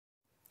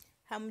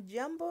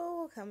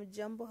Hamjambo.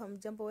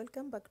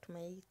 Welcome back to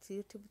my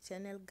YouTube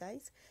channel,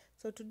 guys.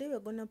 So today we're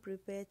gonna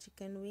prepare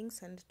chicken wings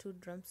and 2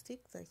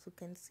 drumsticks, as you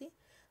can see.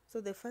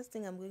 So the first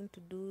thing I'm going to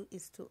do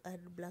is to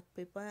add black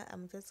pepper.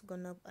 I'm just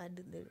gonna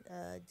add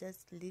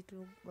just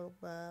little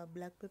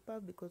black pepper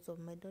because of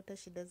my daughter.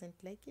 She doesn't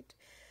like it,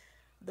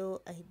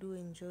 though I do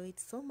enjoy it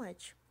so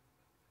much.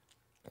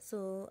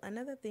 So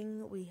another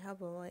thing, we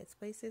have our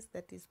spices,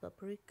 that is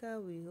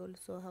paprika. We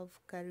also have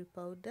curry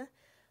powder,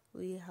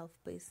 we have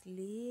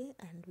parsley,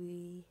 and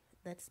we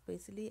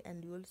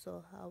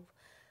also have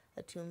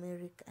a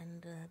turmeric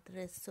and the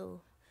rest.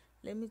 So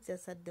let me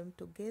just add them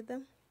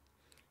together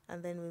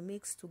and then we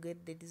mix to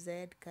get the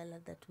desired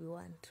color that we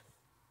want.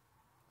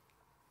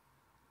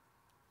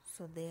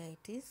 So there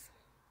it is.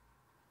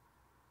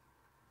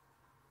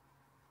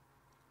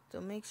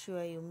 So make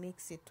sure you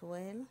mix it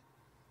well.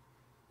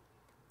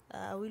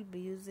 I will be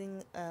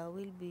using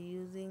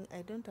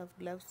I don't have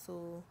gloves,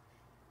 so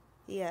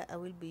here I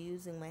will be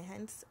using my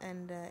hands,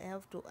 and I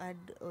have to add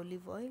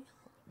olive oil.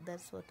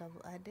 That's what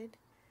I've added.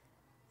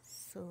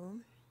 So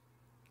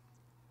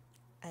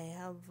I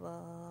have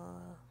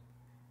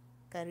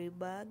curry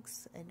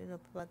bags. I don't know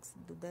if bags,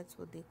 that's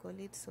what they call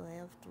it. So I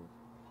have to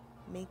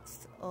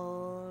mix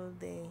all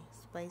the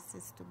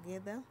spices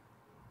together.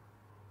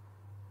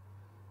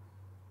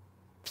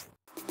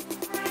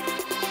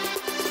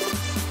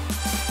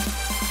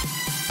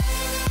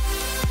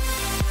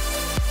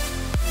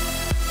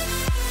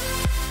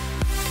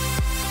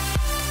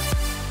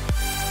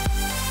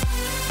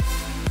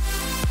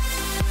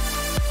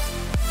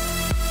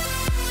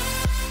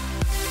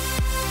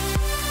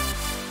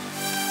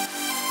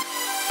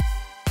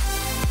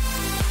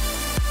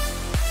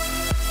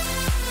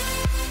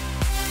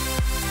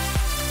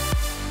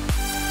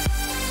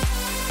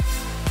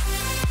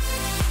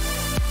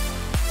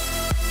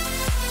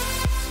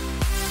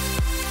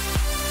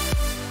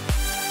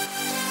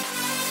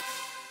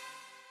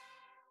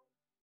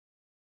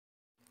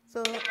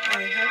 So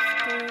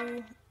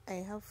I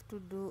have to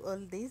do all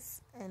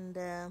this, and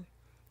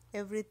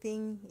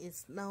everything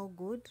is now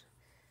good.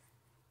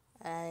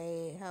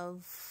 I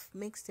have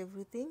mixed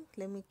everything.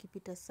 Let me keep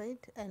it aside,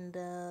 and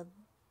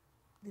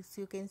this,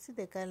 you can see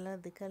the color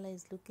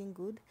is looking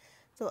good.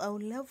 So I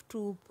would love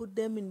to put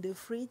them in the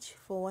fridge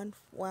for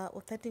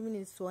 30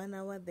 minutes to 1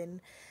 hour,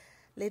 then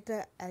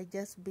later I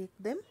just bake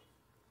them.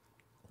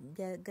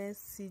 Yeah, guys,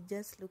 see,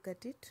 just look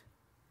at it.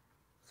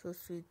 So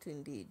sweet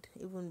indeed,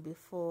 even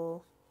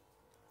before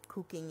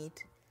cooking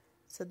it.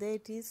 So there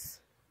it is.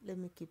 Let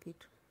me keep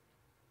it.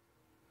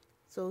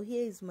 So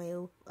here is my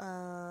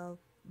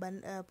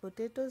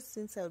potatoes.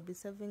 Since I'll be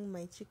serving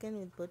my chicken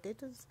with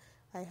potatoes,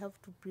 I have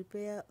to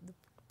prepare the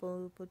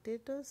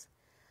potatoes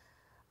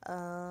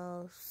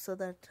so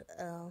that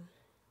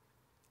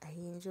I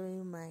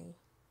enjoy my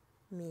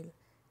meal.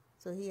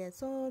 So here,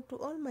 so to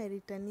all my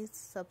returnees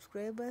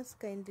subscribers,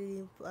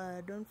 kindly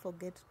don't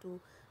forget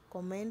to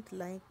comment,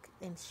 like,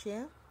 and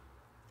share.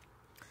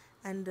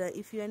 And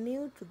if you are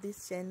new to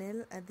this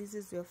channel and this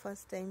is your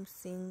first time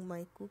seeing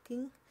my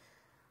cooking,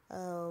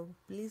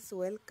 please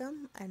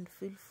welcome and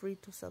feel free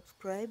to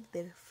subscribe.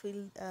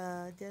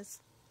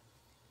 Just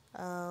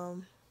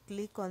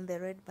click on the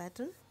red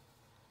button,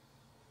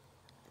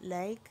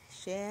 like,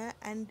 share,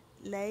 and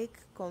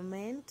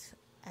comment.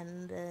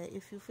 And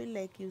if you feel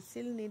like you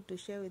still need to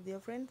share with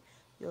your friends,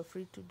 you are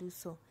free to do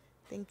so.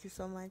 Thank you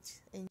so much.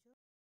 Enjoy.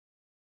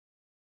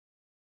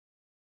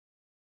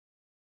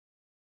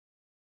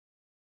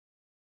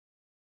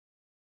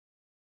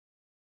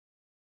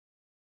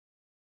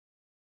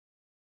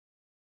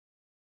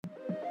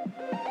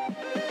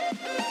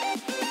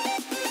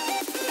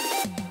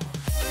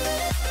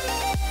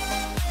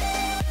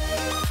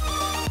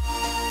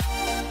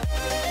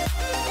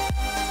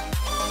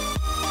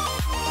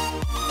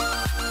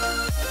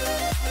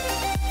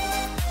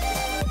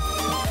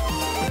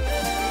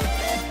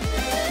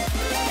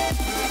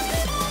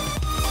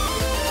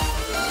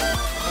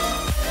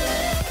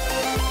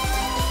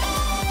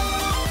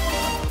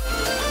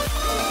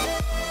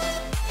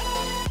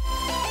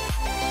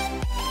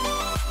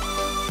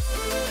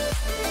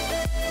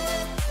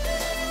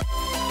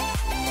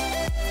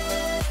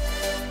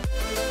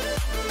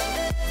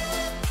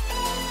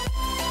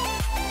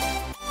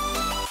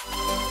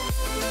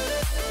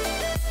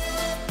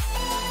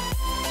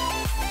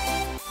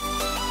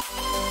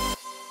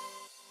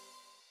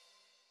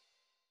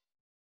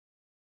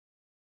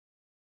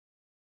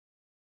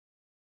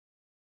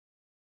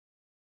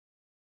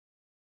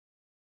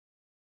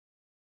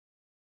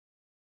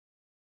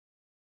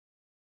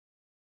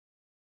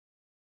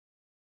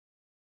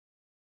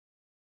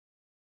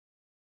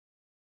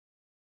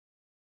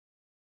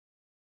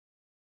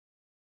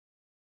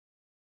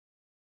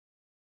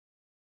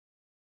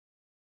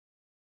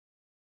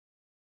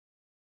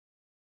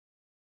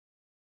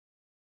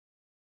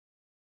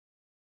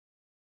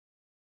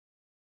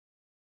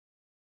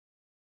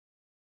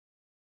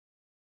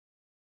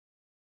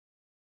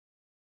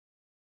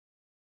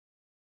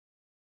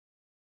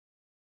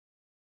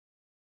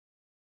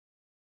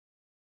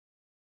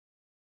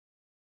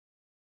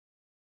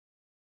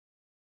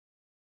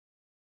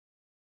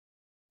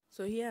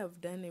 So here I've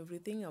done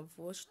everything. I've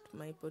washed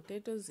my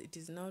potatoes. It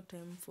is now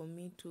time for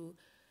me to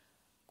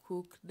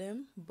cook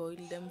them, boil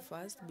them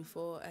first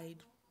before I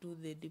do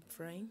the deep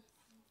frying.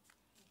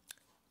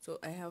 So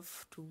I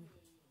have to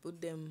put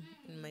them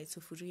in my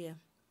sufuria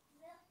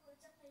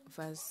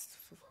first,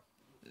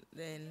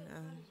 then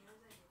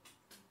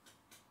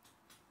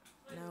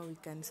now we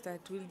can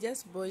start. We'll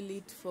just boil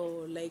it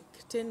for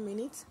like 10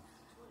 minutes.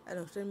 I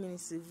don't know, 10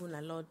 minutes is even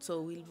a lot,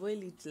 so we'll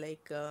boil it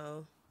like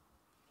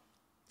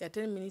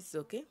 10 minutes is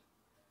okay.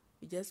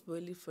 We just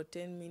boil it for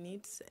 10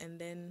 minutes, and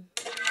then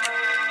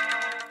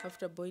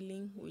after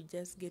boiling we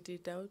just get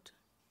it out,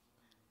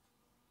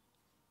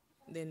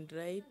 then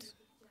dry it,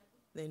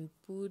 then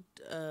put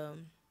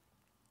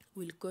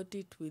we'll coat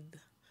it with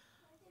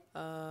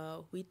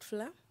wheat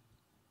flour,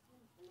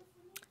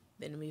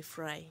 then we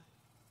fry.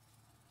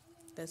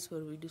 That's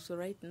what we do. So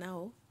right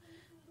now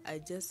I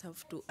just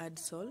have to add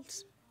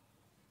salt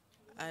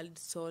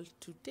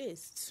to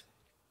taste.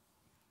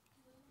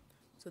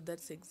 So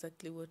that's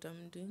exactly what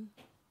I'm doing.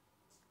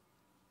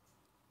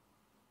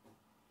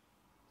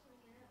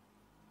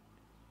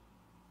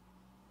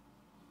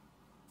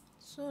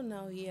 So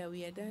now here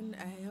we are done.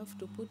 I have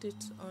to put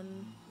it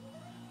on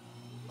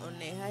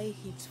a high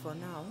heat for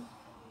now.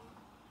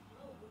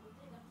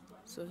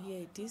 So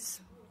here it is.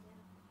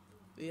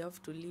 We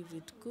have to leave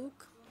it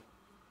cook.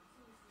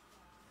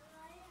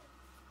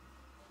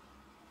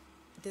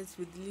 Just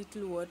with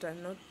little water,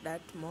 not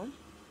that more.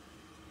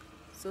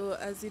 So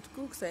as it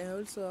cooks, I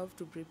also have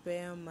to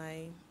prepare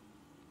my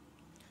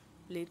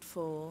plate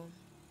for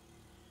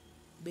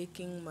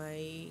baking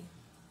my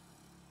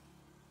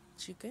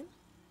chicken.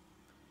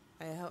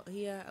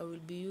 Here I will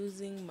be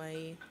using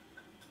my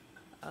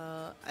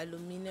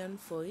aluminum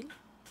foil.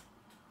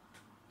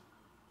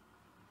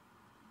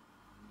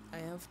 I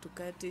have to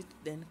cut it,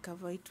 then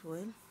cover it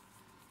well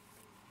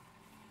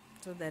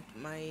so that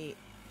my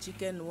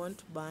chicken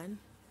won't burn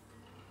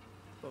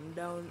from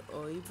down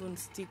or even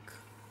stick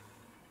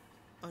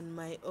on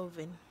my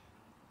oven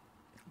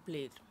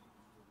plate,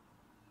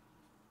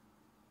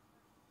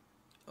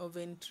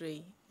 oven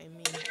tray, I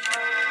mean.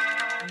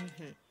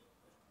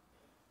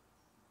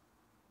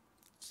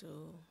 So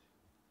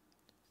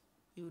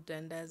you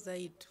tandaza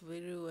it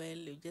very well.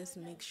 You just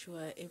make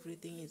sure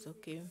everything is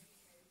okay.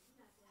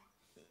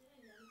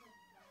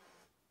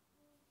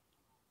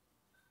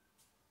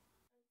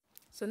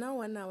 So now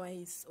 1 hour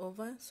is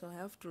over, so I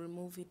have to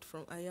remove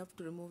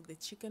the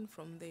chicken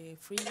from the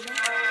freezer,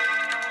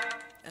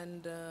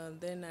 and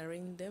then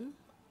arrange them.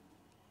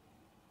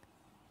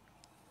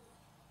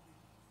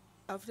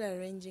 After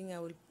arranging, I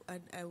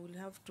will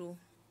have to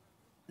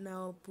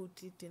now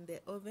put it in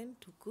the oven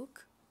to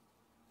cook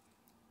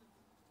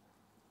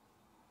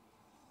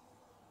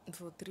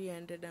for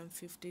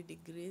 350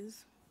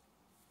 degrees.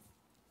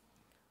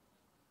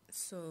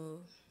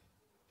 So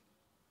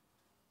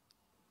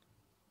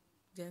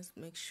just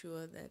make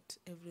sure that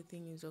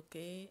everything is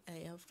okay.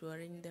 I have to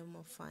arrange them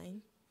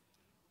fine,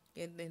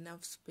 get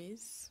enough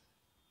space.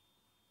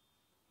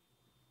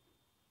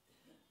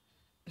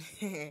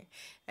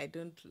 I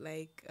don't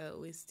like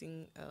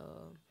wasting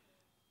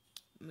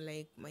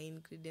like my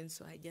ingredients,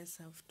 so I just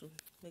have to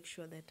make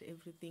sure that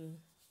everything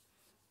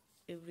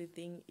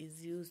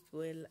is used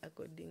well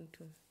according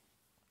to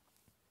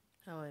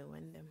how I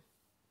want them.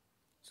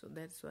 So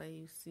that's why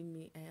you see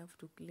me, I have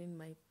to clean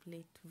my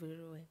plate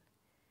very well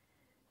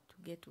to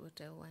get what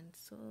I want.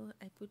 So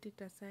I put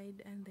it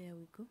aside, and there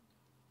we go.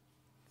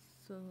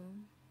 So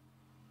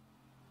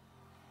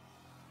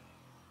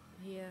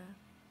here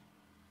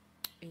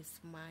is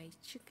my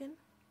chicken,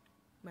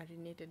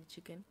 marinated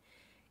chicken.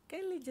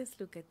 Kindly just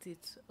look at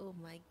it. Oh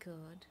my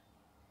god.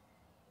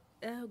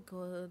 Oh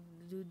god,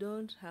 you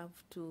don't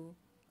have to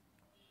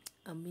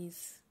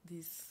miss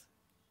this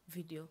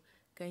video.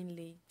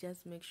 Kindly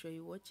just make sure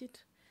you watch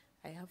it.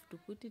 I have to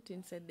put it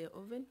inside the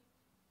oven.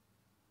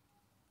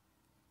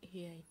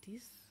 Here it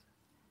is.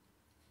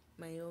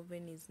 My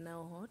oven is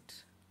now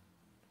hot.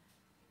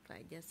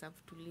 I just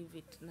have to leave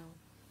it now.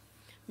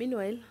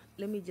 Meanwhile,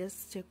 let me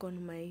just check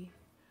on my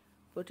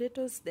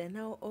potatoes. They're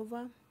now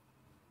over.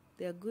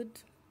 They're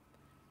good.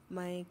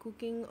 My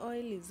cooking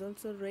oil is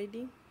also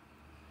ready.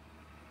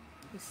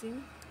 You see,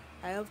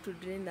 I have to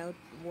drain out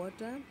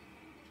water.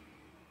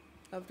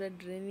 After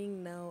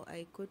draining, now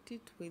I coat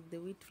it with the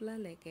wheat flour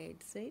like I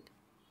had said.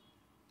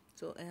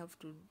 So I have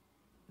to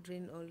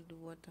drain all the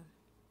water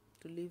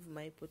to leave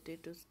my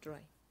potatoes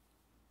dry.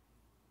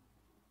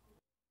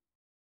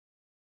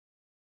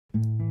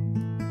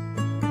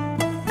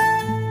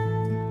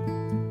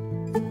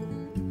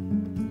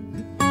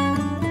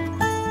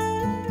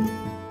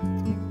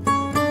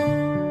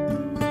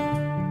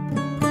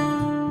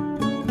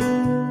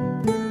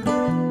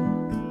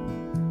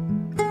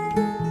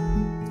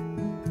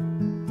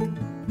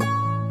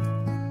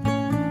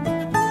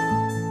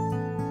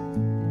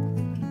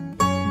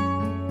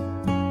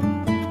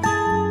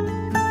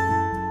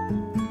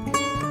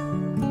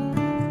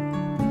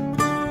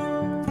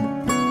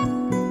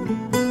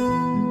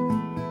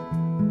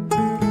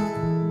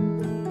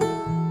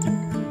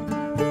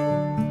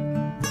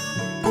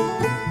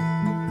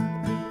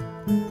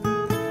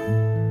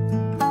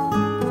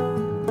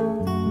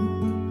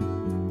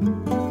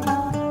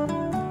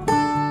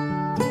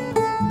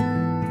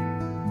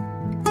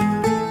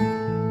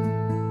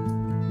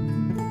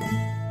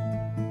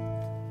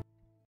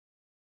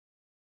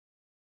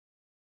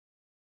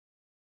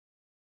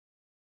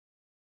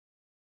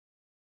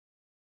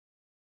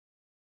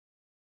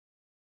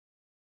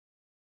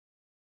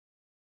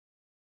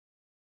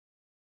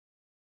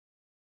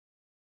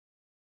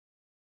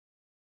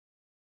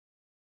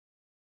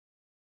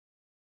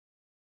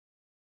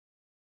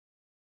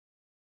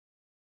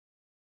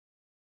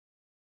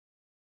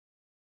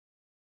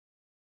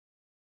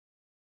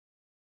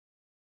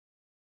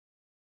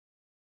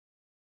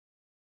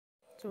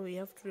 So we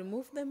have to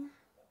remove them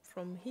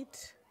from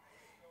heat.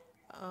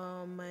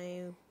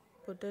 My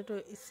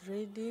potato is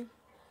ready.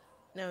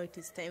 Now it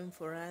is time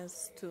for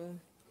us to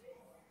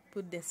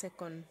put the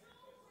second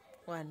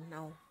one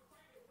now.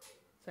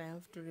 So I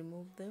have to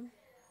remove them.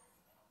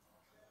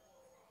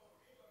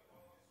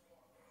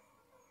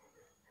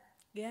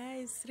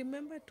 Guys,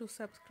 remember to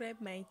subscribe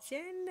my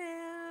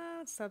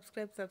channel.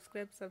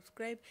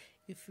 Subscribe.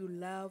 If you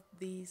love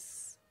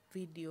this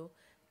video,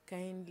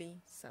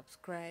 kindly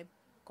subscribe.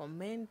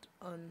 Comment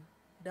on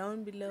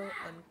down below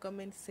on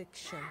comment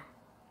section.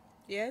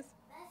 Yes.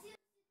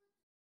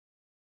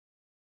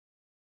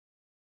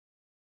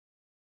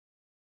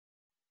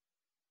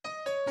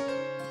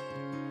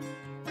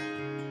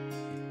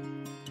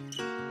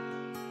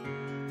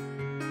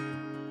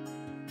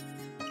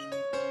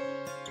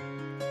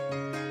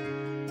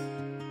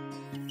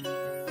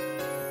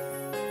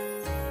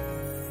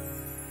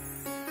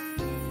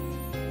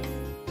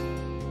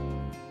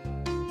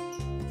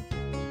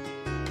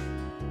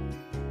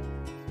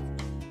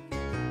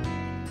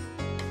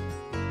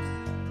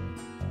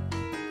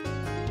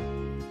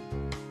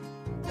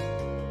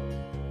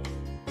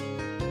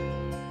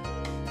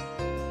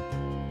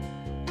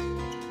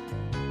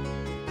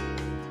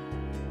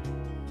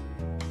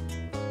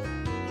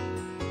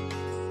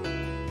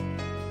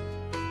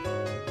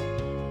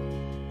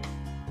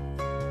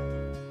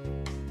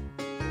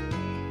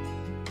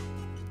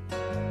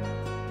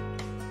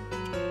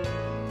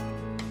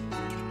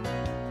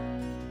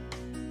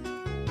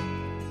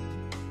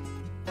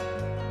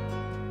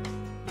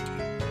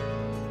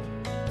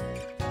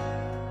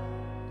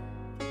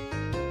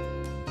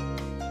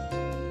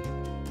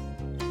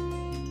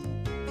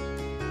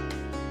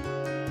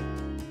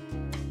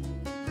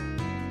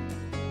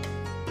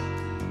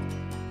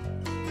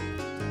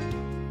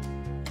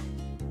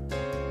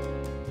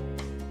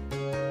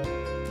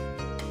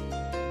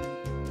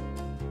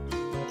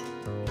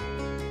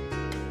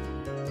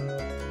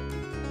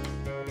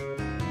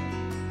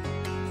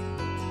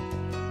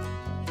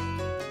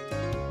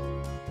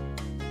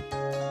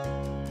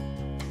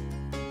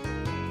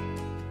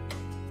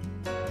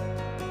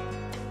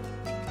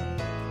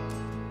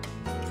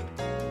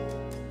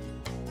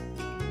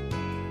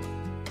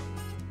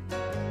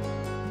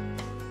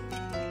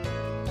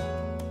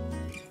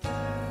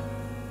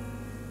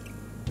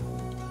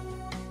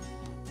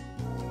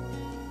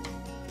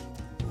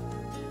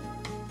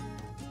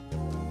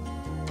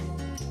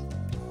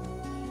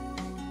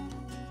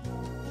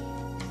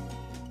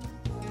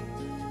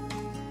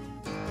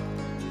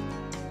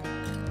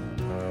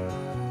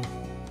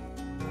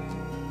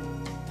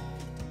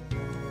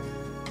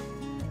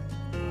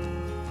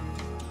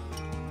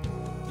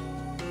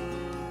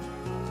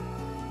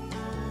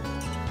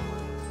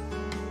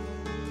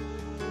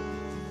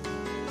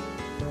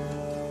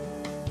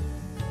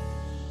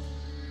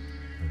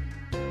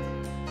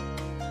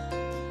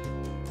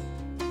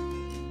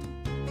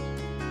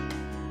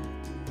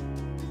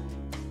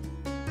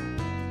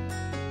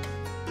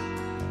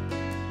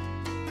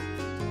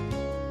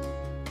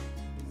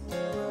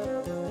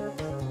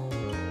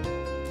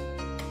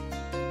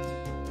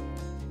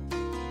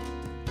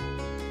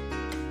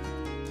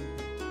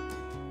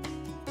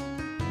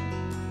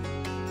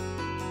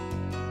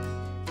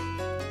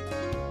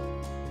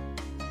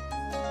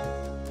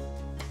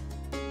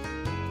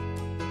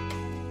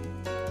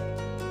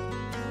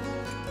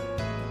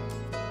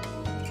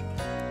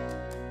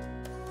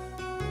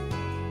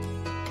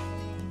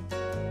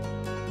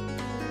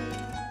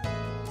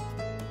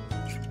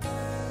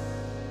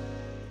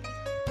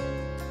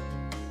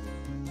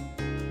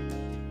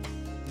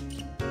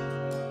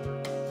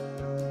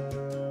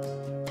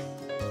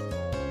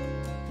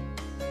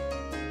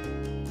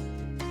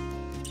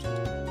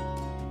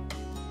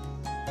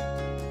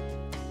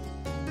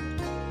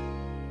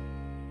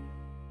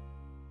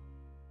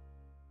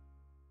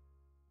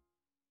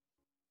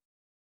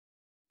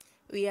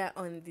 We are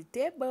on the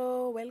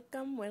table.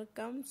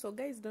 Welcome. So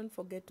guys, don't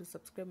forget to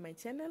subscribe my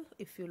channel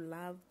if you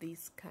love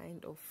this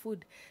kind of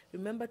food.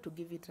 Remember to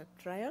give it a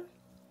trial,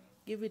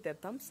 give it a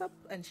thumbs up,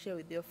 and share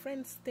with your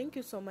friends. Thank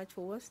you so much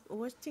for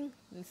watching,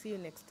 and see you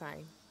next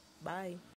time. Bye.